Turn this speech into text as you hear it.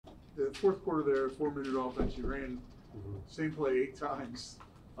the fourth quarter there, 4-minute offense, you ran same play 8 times,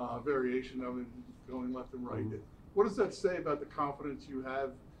 variation of it going left and right. What does that say about the confidence you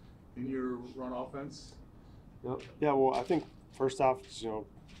have in your run offense? Yeah, well, I think first off,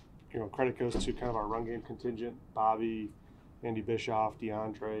 credit goes to kind of our run game contingent, Bobby, Andy Bischoff,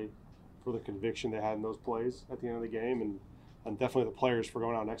 DeAndre, for the conviction they had in those plays at the end of the game, and definitely the players for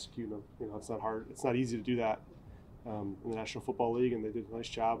going out and executing them. It's not hard. It's not easy to do that in the National Football League, and they did a nice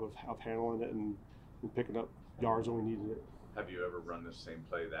job of handling it and picking up yards when we needed it. Have you ever run the same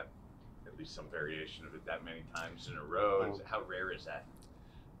play that, at least some variation of it, that many times in a row? How rare is that?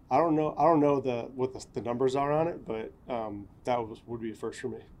 I don't know what the numbers are on it, but that would be a first for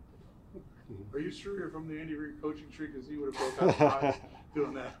me. Are you sure you're from the Andy Reid coaching tree? Because he would have broke out 5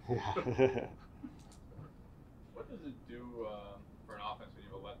 doing that. What does it do for an offense when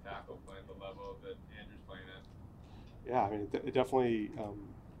you have a left tackle playing at the level that Andrew's playing at? Yeah, I mean, it definitely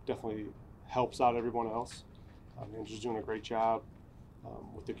helps out everyone else. Andrew's doing a great job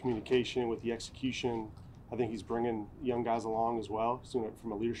with the communication, with the execution. I think he's bringing young guys along as well. He's doing it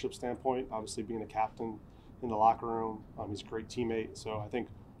from a leadership standpoint, obviously being a captain in the locker room. He's a great teammate. So I think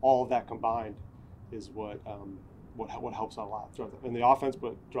all of that combined is what helps out a lot in the offense,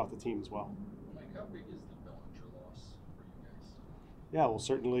 but throughout the team as well. Mike, how big is the Bellinger loss for you guys? Yeah, we'll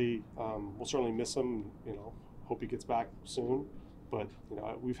certainly miss him. Hope he gets back soon. But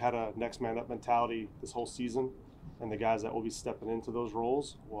we've had a next man up mentality this whole season, and the guys that will be stepping into those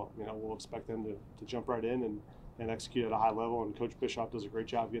roles, we'll expect them to jump right in and execute at a high level. And Coach Bischoff does a great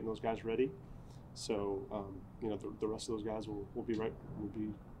job getting those guys ready. So the rest of those guys will be right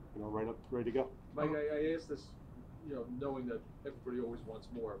up ready to go. Mike, I asked this, knowing that everybody always wants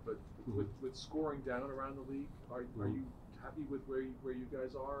more, but with scoring down around the league, are you happy with where you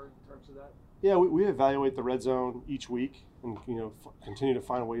guys are in terms of that? Yeah, we evaluate the red zone each week and continue to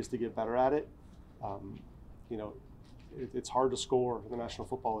find ways to get better at it. It's hard to score in the National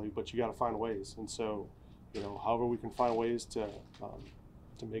Football League, but you got to find ways. And so, however we can find ways to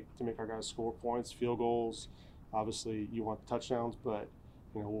make our guys score points, field goals. Obviously, you want touchdowns, but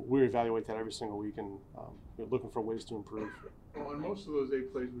we evaluate that every single week and we're looking for ways to improve. Well, on most of those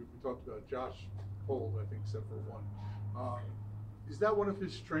 8 plays we talked about, Josh pulled, I think, except for one. Is that one of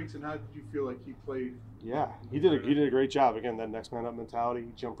his strengths, and how did you feel like he played? Yeah, he did a great job. Again, that next man up mentality.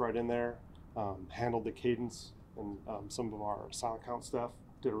 He jumped right in there, handled the cadence and some of our silent count stuff.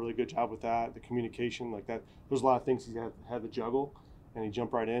 Did a really good job with that. The communication, like that. There's a lot of things he had to juggle, and he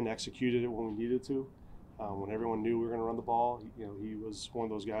jumped right in, executed it when we needed to. When everyone knew we were going to run the ball, he was one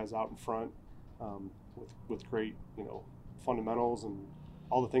of those guys out in front with great fundamentals and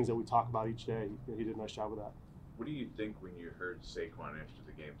all the things that we talk about each day. He did a nice job with that. What do you think when you heard Saquon after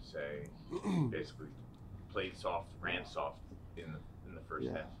the game say, basically, played soft, ran soft in the first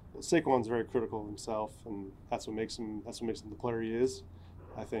half? Well, Saquon's very critical of himself, and that's what makes him the player he is.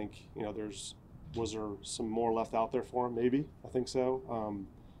 I think was there some more left out there for him? Maybe, I think so.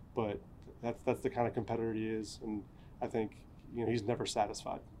 But that's the kind of competitor he is, and I think he's never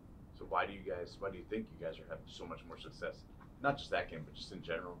satisfied. So why do you think you guys are having so much more success? Not just that game, but just in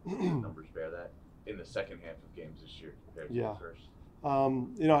general. The numbers bear that in the second half of games this year compared to the first.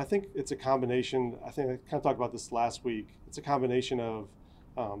 I think it's a combination. I think I kind of talked about this last week. It's a combination of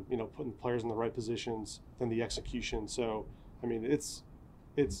putting players in the right positions, then the execution. So I mean, it's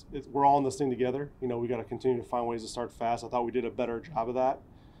we're all in this thing together. We got to continue to find ways to start fast. I thought we did a better job of that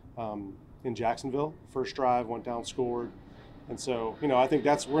in Jacksonville. First drive, went down, scored, and so I think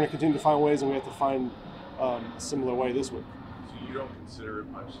we're going to continue to find ways, and we have to find a similar way this week. So you don't consider it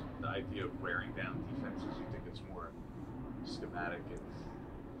much the idea of wearing down defenses? You think it's more schematic and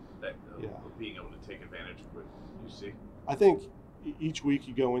that being able to take advantage of what you see? I think each week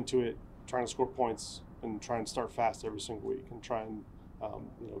you go into it trying to score points and try and start fast every single week and try and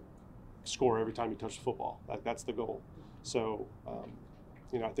score every time you touch the football. That's the goal. So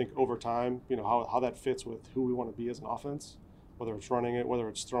I think over time, how that fits with who we want to be as an offense, whether it's running it, whether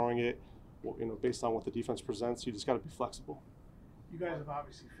it's throwing it, based on what the defense presents, you just got to be flexible. You guys have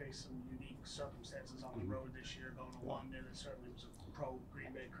obviously faced some unique circumstances on the road this year, going to London. It certainly was a pro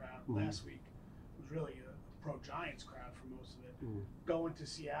Green Bay crowd. Last week it was really a pro Giants crowd for most of it. Going to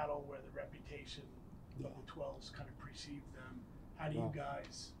Seattle, where the reputation of the 12s kind of precedes them, how do you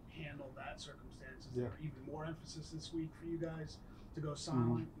guys handle that circumstance? Is there even more emphasis this week for you guys to go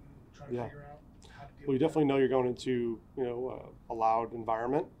silent and try to figure out how to deal with you definitely know you're going into a loud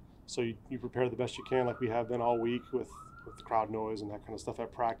environment, so you prepare the best you can, like we have been all week with the crowd noise and that kind of stuff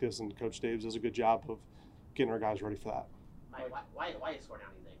at practice, and Coach Daves does a good job of getting our guys ready for that. Mike, why is scoring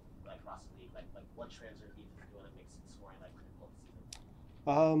down anything across the league? Like what trends are you doing that makes scoring critical this season?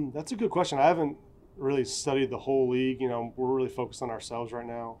 That's a good question. I haven't really studied the whole league. You know, we're really focused on ourselves right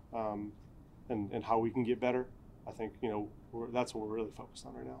now, and how we can get better. I think, you know, that's what we're really focused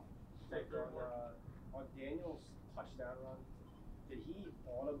on right now. On Daniel's touchdown run, did he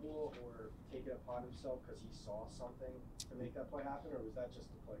audible or take it upon himself because he saw something to make that play happen, or was that just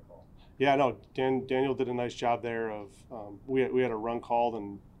the play call? Yeah, no, Daniel did a nice job there of, we had a run called,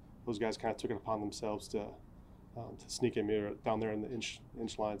 and those guys kind of took it upon themselves to sneak him down there in the inch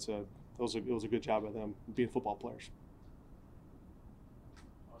line. So it was a good job of them being football players.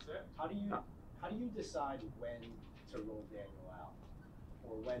 How do you decide when to roll Daniel out,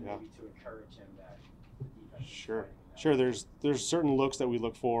 or when maybe to encourage him that the defense is Sure. playing that Sure. way? There's certain looks that we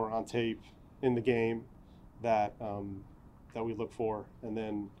look for on tape in the game that that we look for, and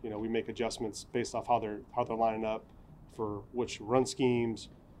then, you know, we make adjustments based off how they're lining up for which run schemes,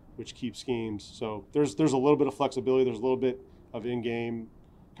 which keep schemes. So there's a little bit of flexibility. There's a little bit of in-game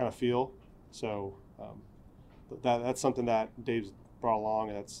kind of feel. So that's something that Dave's brought along,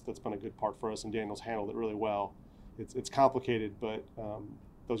 and that's been a good part for us. And Daniel's handled it really well. It's complicated, but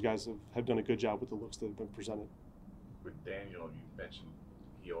those guys have done a good job with the looks that have been presented. With Daniel, you mentioned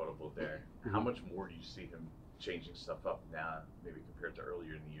he audible there. How much more do you see him changing stuff up now, maybe compared to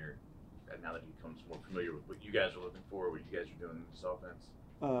earlier in the year, and now that he becomes more familiar with what you guys are looking for, what you guys are doing in this offense?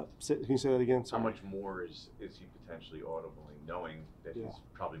 Can you say that again? Sorry. How much more is he potentially audibling, knowing that he's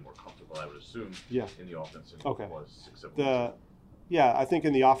probably more comfortable, I would assume, in the offense than he was 6-7 weeks ago? Yeah, I think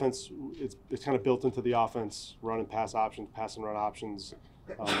in the offense, it's kind of built into the offense, run and pass options, pass and run options.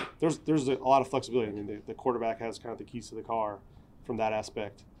 There's a lot of flexibility. I mean, the quarterback has kind of the keys to the car from that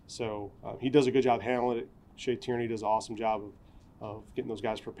aspect. So he does a good job handling it. Shea Tierney does an awesome job of getting those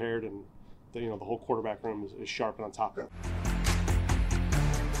guys prepared, and the whole quarterback room is sharp and on top of it.